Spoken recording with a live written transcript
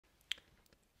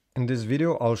In this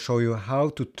video, I'll show you how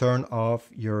to turn off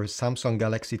your Samsung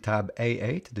Galaxy Tab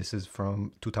A8. This is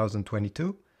from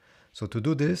 2022. So to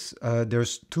do this,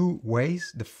 there's two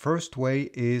ways. The first way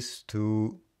is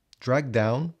to drag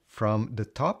down from the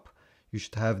top. You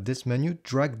should have this menu,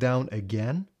 drag down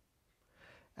again.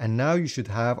 And now you should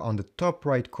have on the top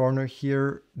right corner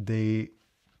here, the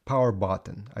power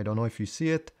button. I don't know if you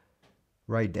see it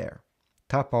right there.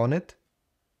 Tap on it.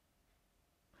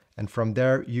 And from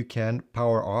there, you can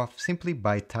power off simply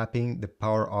by tapping the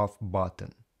power off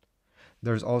button.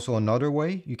 There's also another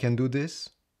way you can do this,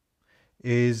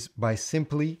 is by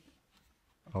simply,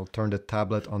 I'll turn the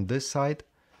tablet on this side.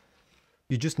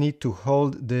 You just need to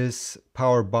hold this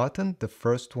power button, the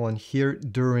first one here,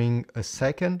 during a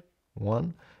second,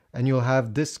 and you'll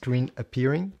have this screen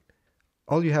appearing.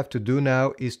 All you have to do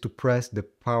now is to press the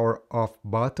power off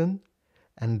button,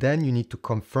 and then you need to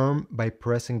confirm by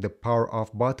pressing the power off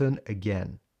button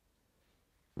again.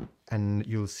 And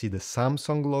you'll see the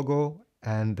Samsung logo,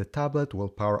 and the tablet will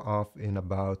power off in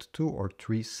about 2 or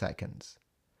 3 seconds.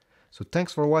 So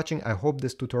thanks for watching. I hope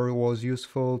this tutorial was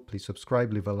useful. Please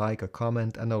subscribe, leave a like, a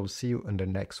comment, and I will see you in the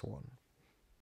next one.